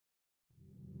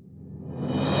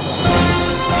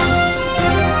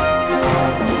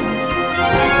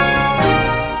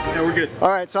All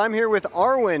right, so I'm here with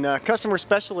Arwen, customer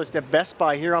specialist at Best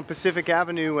Buy here on Pacific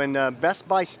Avenue, and Best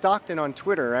Buy Stockton on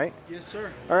Twitter, right? Yes,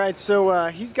 sir. All right, so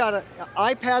he's got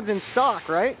iPads in stock,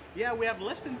 right? Yeah, we have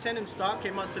less than 10 in stock.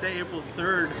 Came out today, April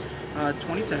 3rd,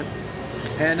 2010.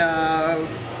 And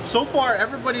so far,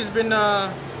 everybody's been,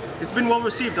 it's been well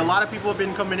received. A lot of people have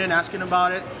been coming in asking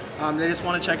about it. They just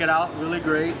want to check it out. Really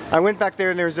great. I went back there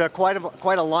and there's quite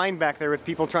a line back there with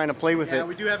people trying to play with it. Yeah,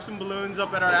 we do have some balloons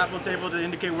up at our Apple table to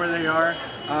indicate where they are.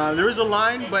 There is a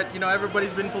line, but you know,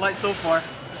 everybody's been polite so far.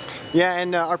 Yeah,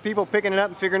 and are people picking it up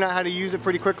and figuring out how to use it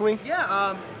pretty quickly?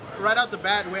 Yeah, right out the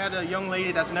bat, we had a young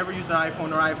lady that's never used an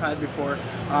iPhone or iPad before,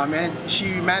 and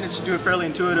she managed to do it fairly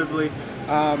intuitively.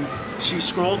 She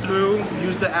scrolled through,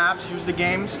 used the apps, used the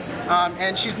games,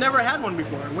 and she's never had one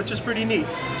before, which is pretty neat.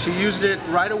 She used it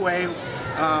right away,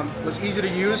 was easy to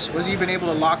use, was even able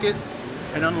to lock it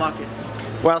and unlock it.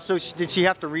 Well, so did she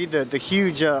have to read the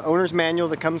huge owner's manual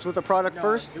that comes with the product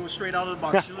first? It was straight out of the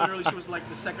box. She was like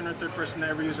the second or third person to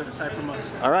ever use it aside from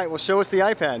us. All right, well, show us the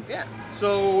iPad. Yeah,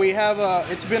 so we have,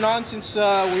 it's been on since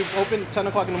we've opened 10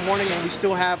 o'clock in the morning, and we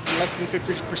still have less than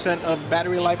 50% of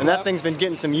battery life And that thing's been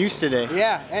getting some use today.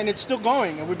 Yeah, and it's still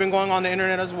going, and we've been going on the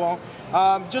internet as well.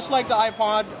 Just like the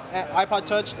iPod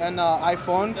Touch and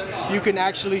iPhone, you can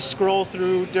actually scroll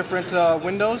through different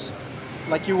windows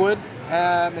like you would.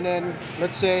 And then,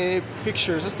 let's say,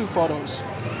 pictures. Let's do photos.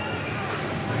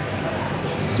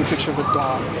 Let's do a picture of a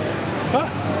dog. Huh.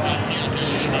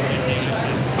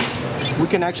 We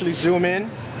can actually zoom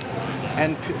in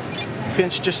and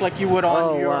pinch just like you would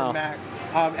on your Mac.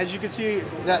 As you can see,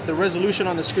 that the resolution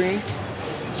on the screen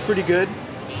is pretty good.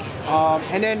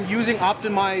 And then using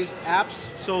optimized apps.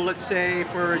 So let's say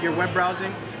for your web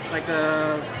browsing, like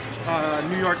the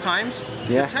New York Times,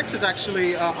 the text is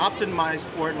actually optimized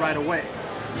for it right away.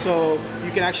 So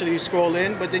you can actually scroll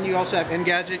in, but then you also have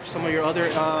Engadget, some of your other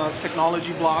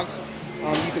technology blogs.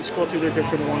 You can scroll through their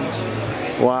different ones.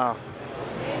 Wow.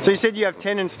 So you said you have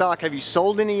 10 in stock. Have you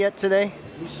sold any yet today?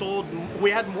 We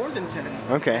had more than 10.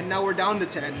 Okay. And now we're down to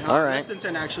 10. All right. Less than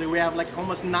 10 actually. We have like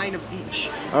almost 9 of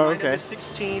each. Oh, 9 of the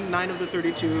 16, 9 of the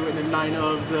 32, and then 9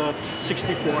 of the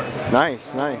 64.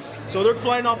 Nice, nice. So they're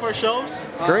flying off our shelves.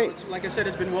 Great. Like I said,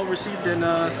 it's been well received, and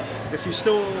if you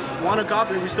still want a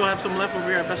copy, we still have some left over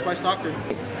here at Best Buy Stockton.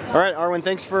 All right, Arwen,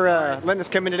 thanks for letting us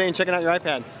come in today and checking out your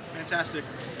iPad. Fantastic.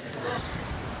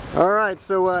 All right,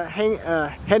 so heading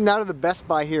out of the Best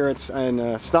Buy here in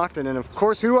Stockton, and of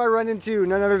course, who do I run into?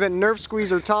 None other than Nerf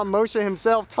Squeezer Tom Moshe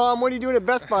himself. Tom, what are you doing at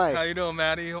Best Buy? How you doing,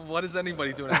 Matty? What is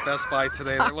anybody doing at Best Buy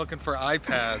today? They're looking for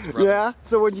iPads, bro. Yeah?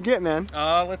 So what'd you get, man?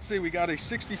 Let's see. We got a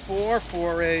 64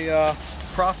 for a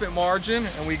profit margin,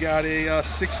 and we got a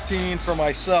 16 for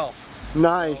myself.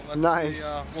 Nice, so nice.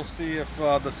 We'll see if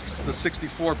the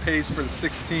 64 pays for the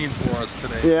 16 for us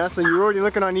today. Yeah, so you're already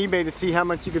looking on eBay to see how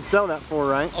much you could sell that for,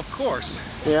 right? Of course.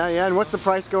 Yeah, yeah, and what's the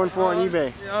price going for on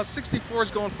eBay? Yeah, 64 is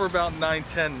going for about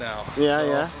 $9.10 now. Yeah, so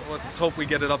yeah. Let's hope we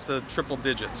get it up to triple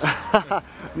digits.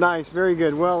 Nice, very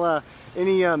good. Well,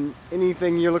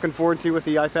 anything you're looking forward to with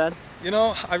the iPad? You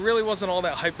know, I really wasn't all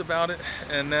that hyped about it,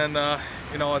 and then,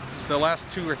 you know, the last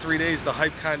 2 or 3 days, the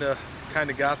hype kind of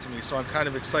got to me, so I'm kind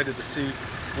of excited to see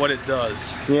what it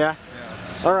does. Yeah?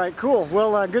 All right, cool.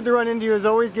 Well, good to run into you as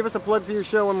always. Give us a plug for your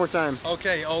show one more time.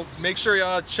 Okay, make sure you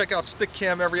check out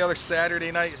StickCam every other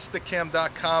Saturday night at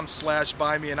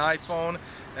stickcam.com/buymeaniphone,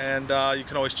 and you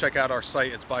can always check out our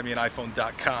site. It's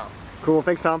buymeaniphone.com. Cool.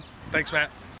 Thanks, Tom. Thanks,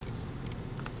 Matt.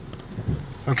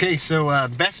 Okay, so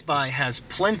Best Buy has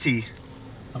plenty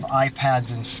of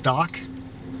iPads in stock,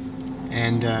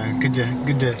 and good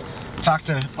to talk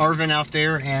to Arwen out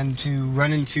there and to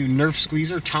run into Nerf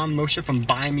Squeezer Tom Moshe from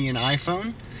Buy Me an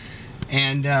iPhone.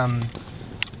 And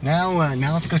now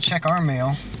let's go check our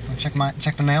mail. We'll check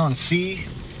the mail and see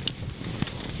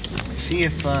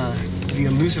if the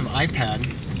elusive iPad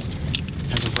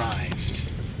has arrived.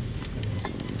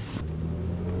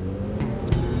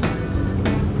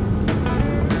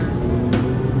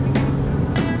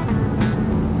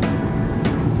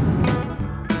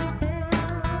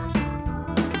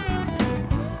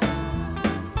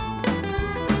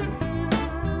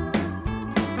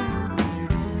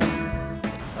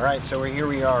 Alright, so here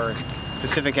we are,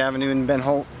 Pacific Avenue in Ben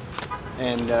Holt,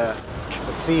 and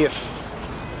let's see if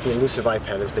the elusive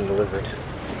iPad has been delivered.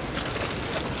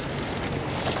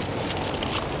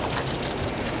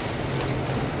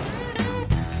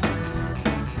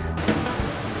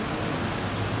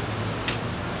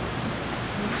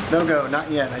 No go,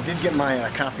 not yet. I did get my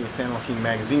copy of San Joaquin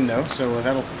magazine though, so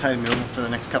that'll tide me over for the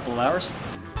next couple of hours.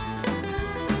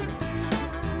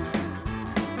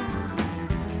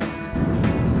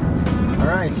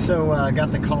 Alright, so I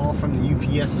got the call from the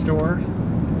UPS store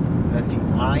that the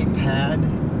iPad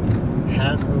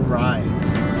has arrived.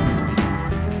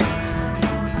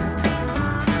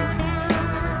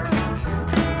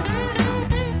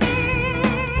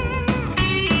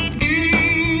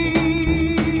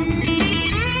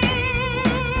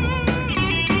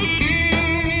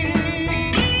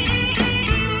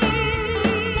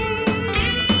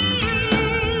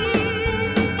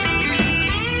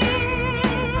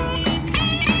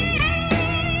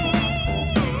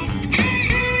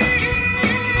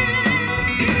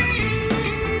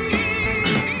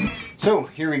 So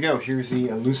here we go. Here's the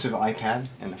elusive iPad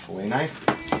and the fillet knife.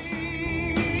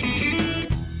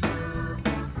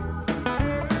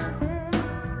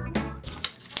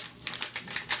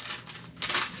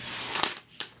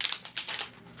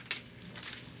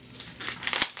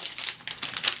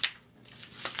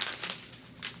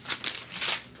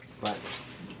 But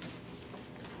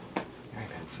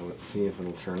iPad, so let's see if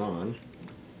it'll turn on.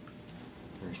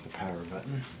 There's the power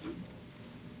button.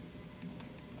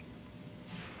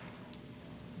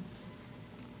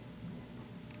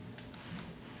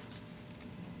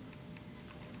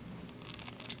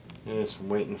 Just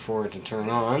waiting for it to turn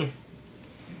on.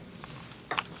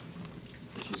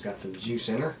 She's got some juice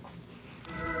in her.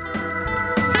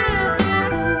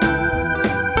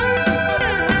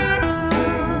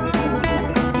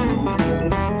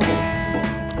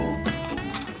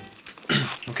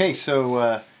 Okay,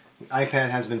 so the iPad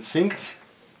has been synced.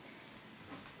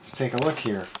 Let's take a look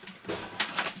here.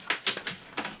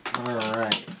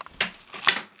 Alright.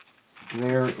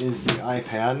 There is the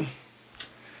iPad.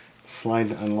 Slide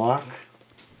to unlock.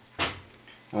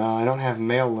 I don't have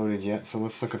mail loaded yet, so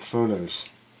let's look at photos.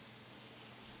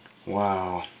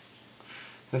 Wow.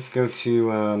 Let's go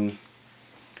to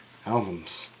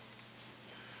albums.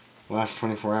 Last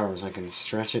 24 hours. I can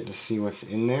stretch it to see what's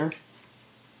in there.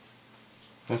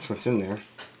 That's what's in there.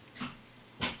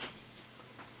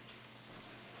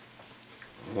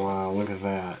 Wow, look at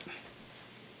that.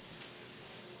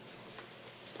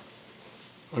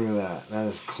 Look at that. That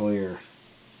is clear.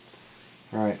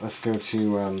 Alright, let's go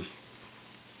to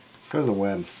the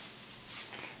web.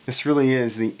 This really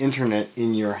is the internet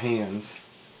in your hands.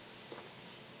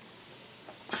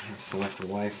 Let's select the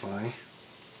Wi-Fi.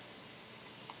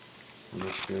 And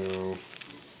let's go.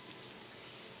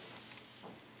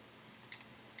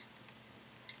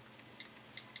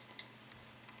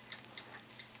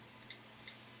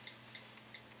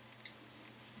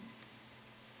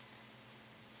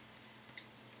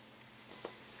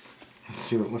 Let's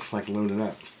see what it looks like loaded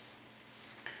up.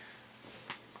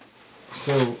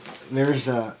 So there's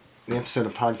the episode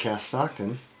of Podcast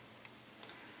Stockton.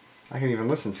 I can even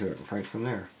listen to it right from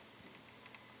there.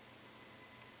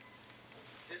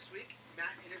 This week, Matt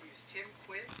interviews Tim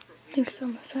Quinn from I think it's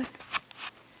on the side.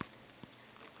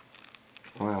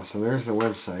 Wow, so there's the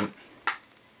website.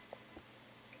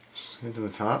 Just head to the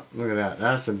top. Look at that.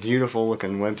 That's a beautiful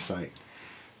looking website.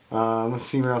 Let's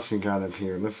see what else we got up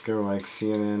here. Let's go like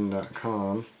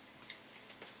CNN.com.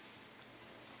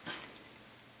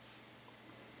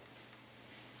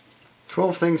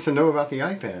 "12 things to know about the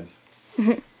iPad."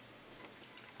 I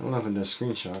don't know if it does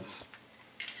screenshots.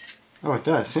 Oh, it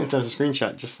does. It does a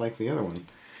screenshot just like the other one.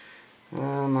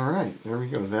 Alright, there we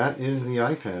go. That is the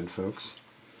iPad, folks.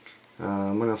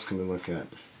 What else can we look at?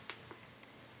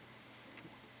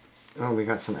 Oh, we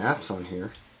got some apps on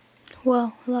here.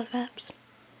 Well, a lot of apps.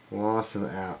 Lots of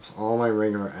apps. All my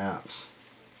regular apps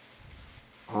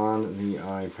on the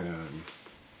iPad.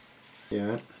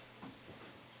 Yeah.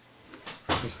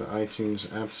 Here's the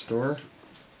iTunes App Store.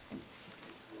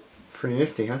 Pretty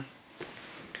nifty, huh?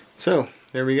 So,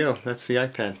 there we go. That's the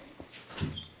iPad.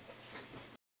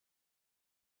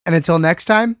 And until next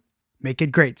time, make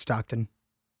it great, Stockton.